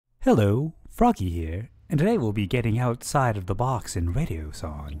Hello, Froggy here, and today we'll be getting outside of the box in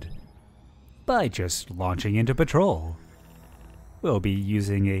Radiosonde by just launching into patrol. We'll be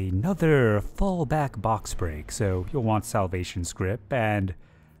using another Fallback Box Break, so you'll want Salvation Script and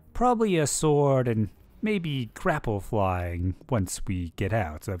probably a sword and maybe grapple flying once we get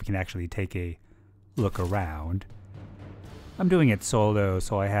out so that we can actually take a look around. I'm doing it solo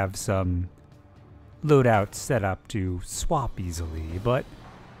so I have some loadout set up to swap easily, but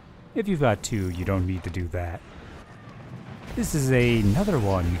if you've got two, you don't need to do that. This is another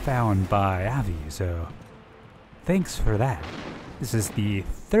one found by Avvy, so thanks for that. This is the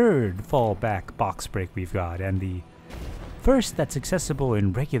third Fallback Box Break we've got, and the first that's accessible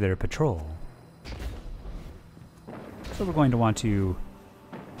in regular patrol. So we're going to want to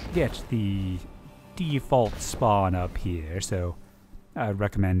get the default spawn up here, so I'd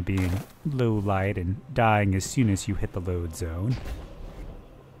recommend being low light and dying as soon as you hit the load zone.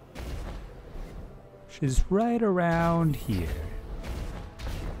 Which is right around here.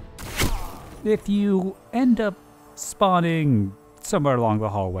 If you end up spawning somewhere along the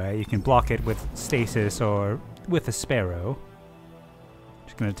hallway, you can block it with stasis or with a sparrow.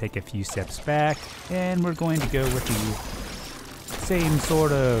 Just gonna take a few steps back, and we're going to go with the same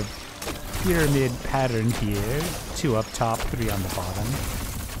sort of pyramid pattern here. 2 up top, 3 on the bottom.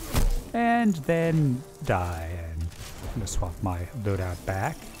 And then die. And I'm gonna swap my loadout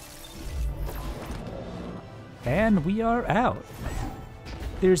back. And we are out.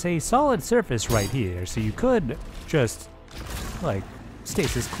 There's a solid surface right here, so you could just, like,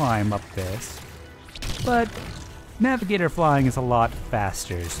 stasis climb up this. But navigator flying is a lot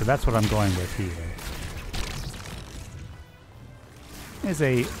faster, so that's what I'm going with here. There's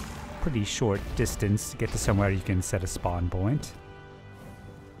a pretty short distance to get to somewhere you can set a spawn point.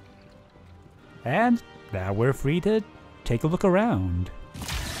 And now we're free to take a look around.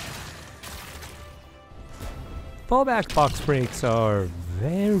 Fallback box breaks are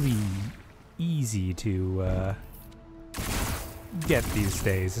very easy to get these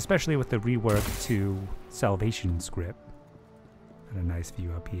days, especially with the rework to Salvation Script. Got a nice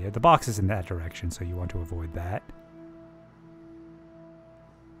view up here. The box is in that direction, so you want to avoid that.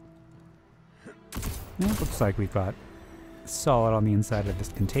 Well, looks like we've got solid on the inside of this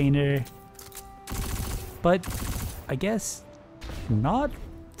container, but I guess not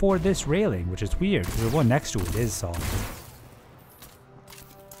for this railing, which is weird, because the one next to it is solid.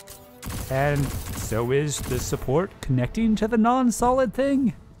 And so is the support connecting to the non-solid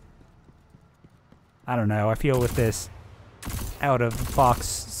thing? I don't know, I feel with this out-of-box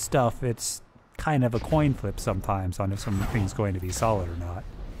stuff, it's kind of a coin flip sometimes on if something's going to be solid or not.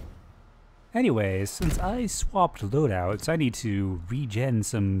 Anyways, since I swapped loadouts, I need to regen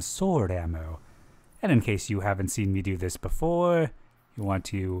some sword ammo. And in case you haven't seen me do this before, you want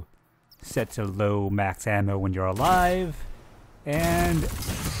to set to low max ammo when you're alive, and,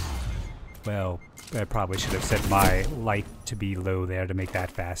 well, I probably should have set my light to be low there to make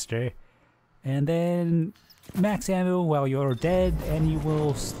that faster. And then max ammo while you're dead, and you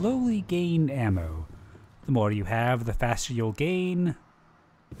will slowly gain ammo. The more you have, the faster you'll gain.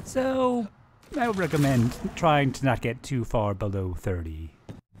 So I would recommend trying to not get too far below 30.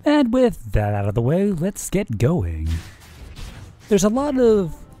 And with that out of the way, let's get going. There's a lot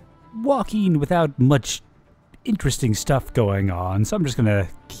of walking without much interesting stuff going on, so I'm just gonna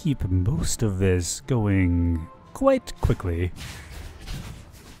keep most of this going quite quickly.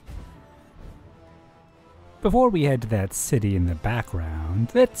 Before we head to that city in the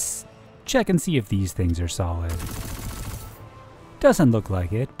background, let's check and see if these things are solid. Doesn't look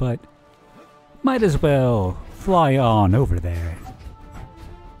like it, but might as well fly on over there.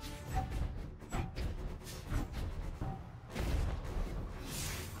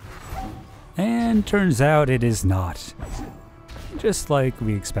 And turns out it is not. Just like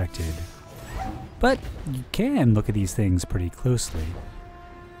we expected. But you can look at these things pretty closely.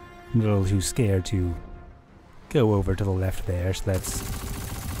 I'm a little too scared to go over to the left there, so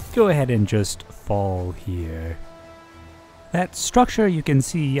let's go ahead and just fall here. That structure you can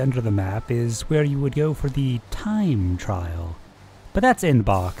see under the map is where you would go for the time trial. But that's in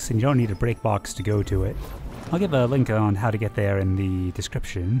box, and you don't need a break box to go to it. I'll give a link on how to get there in the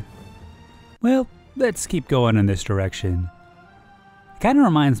description. Well, let's keep going in this direction. It kind of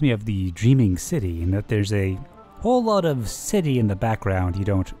reminds me of the Dreaming City in that there's a whole lot of city in the background you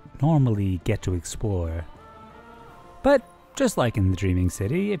don't normally get to explore. But just like in the Dreaming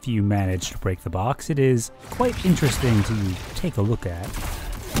City, if you manage to break the box, it is quite interesting to take a look at.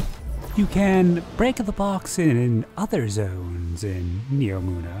 You can break the box in other zones in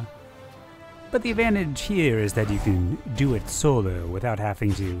Neomuna. But the advantage here is that you can do it solo without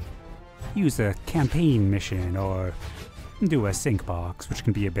having to use a campaign mission or do a sync box, which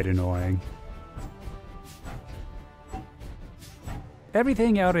can be a bit annoying.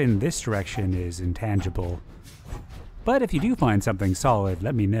 Everything out in this direction is intangible. But if you do find something solid,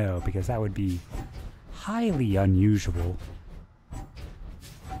 let me know, because that would be highly unusual.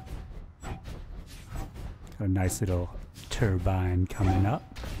 Got a nice little turbine coming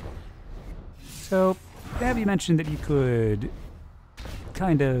up. So, Avvy mentioned that you could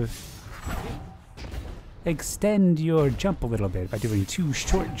kind of extend your jump a little bit by doing 2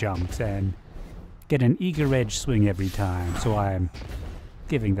 short jumps and get an eager edge swing every time, so I'm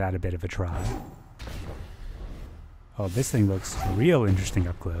giving that a bit of a try. Oh, this thing looks real interesting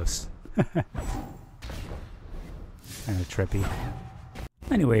up close. Kind of trippy.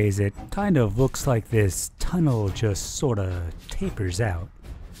 Anyways, it kind of looks like this tunnel just sort of tapers out,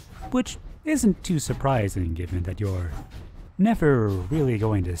 which isn't too surprising given that you're never really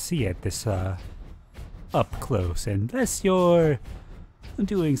going to see it this up close unless you're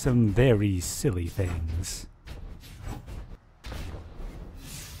doing some very silly things.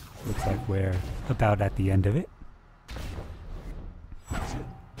 Looks like we're about at the end of it.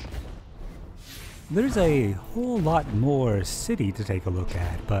 There's a whole lot more city to take a look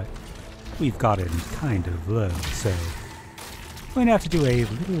at, but we've gotten kind of low, so I'm going to have to do a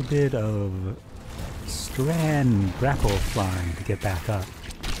little bit of strand grapple flying to get back up.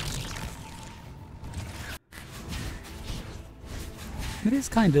 It is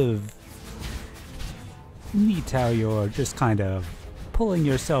kind of neat how you're just kind of pulling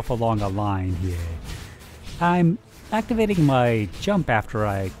yourself along a line here. I'm activating my jump after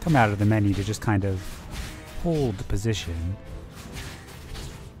I come out of the menu to just kind of hold position.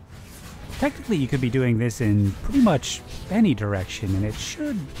 Technically you could be doing this in pretty much any direction and it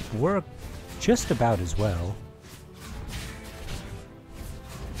should work just about as well.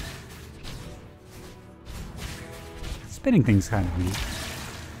 Spinning thing's kind of neat.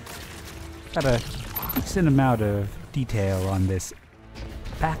 Got a decent amount of detail on this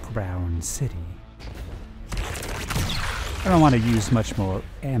background city. I don't want to use much more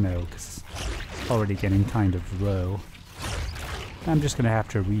ammo because it's already getting kind of low. I'm just going to have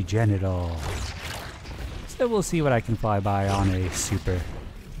to regen it all. So we'll see what I can fly by on a super.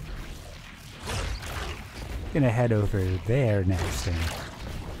 Gonna head over there next and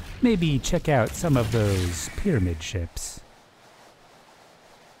maybe check out some of those pyramid ships.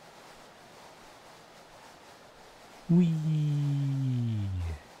 Whee!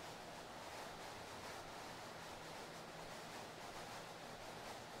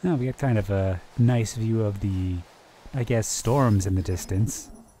 Now we get kind of a nice view of the, I guess, storms in the distance.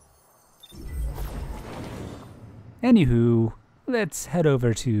 Anywho, let's head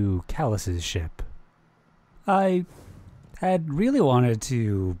over to Calus's ship. I had really wanted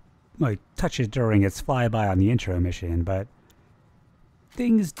to, touch it during its flyby on the intro mission, but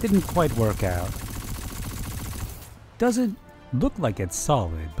things didn't quite work out. Doesn't look like it's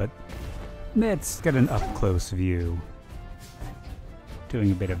solid, but let's get an up-close view.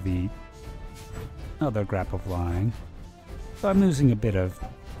 Doing a bit of the other grapple flying. So I'm losing a bit of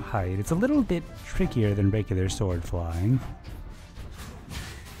height. It's a little bit trickier than regular sword flying.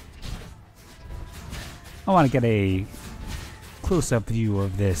 I want to get a close-up view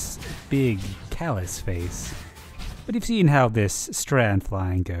of this big Calus face. But you've seen how this strand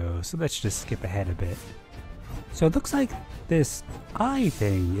flying goes, so let's just skip ahead a bit. So it looks like this eye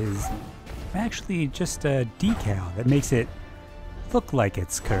thing is actually just a decal that makes it look like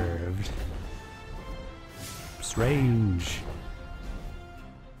it's curved. Strange.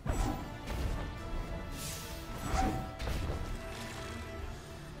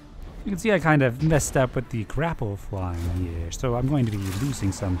 You can see I kind of messed up with the grapple flying here, so I'm going to be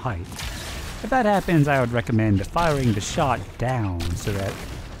losing some height. If that happens, I would recommend firing the shot down so that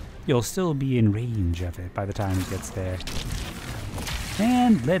you'll still be in range of it by the time it gets there.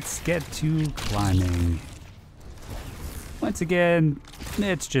 And let's get to climbing. Once again,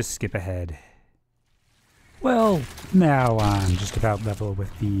 let's just skip ahead. Well, now I'm just about level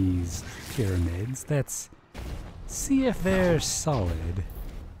with these pyramids. Let's see if they're solid.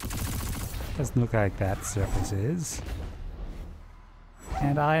 Doesn't look like that surface is.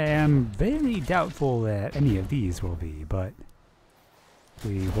 And I am very doubtful that any of these will be, but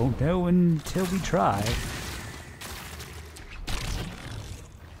we won't know until we try.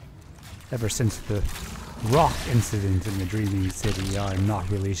 Ever since the rock incident in the Dreaming City, I'm not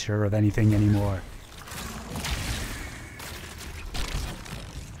really sure of anything anymore.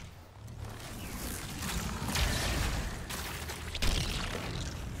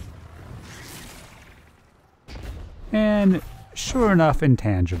 sure enough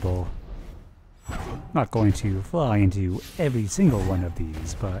intangible. Not going to fly into every single one of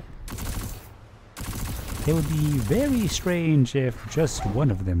these, but it would be very strange if just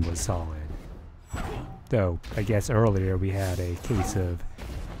one of them was solid. Though, I guess earlier we had a case of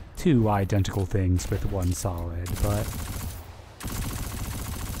two identical things with one solid, but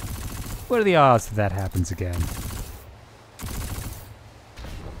what are the odds that happens again?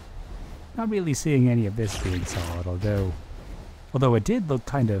 Not really seeing any of this being solid, although it did look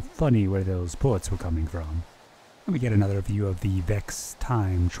kind of funny where those bullets were coming from. Let me get another view of the Vex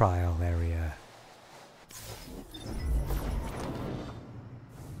time trial area.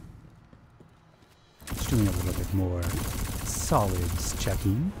 Just doing a little bit more solids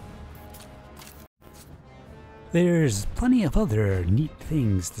checking. There's plenty of other neat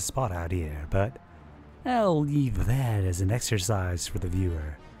things to spot out here, but I'll leave that as an exercise for the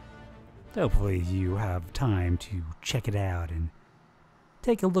viewer. Hopefully you have time to check it out and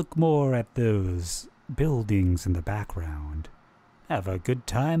take a look more at those buildings in the background. Have a good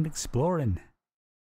time exploring.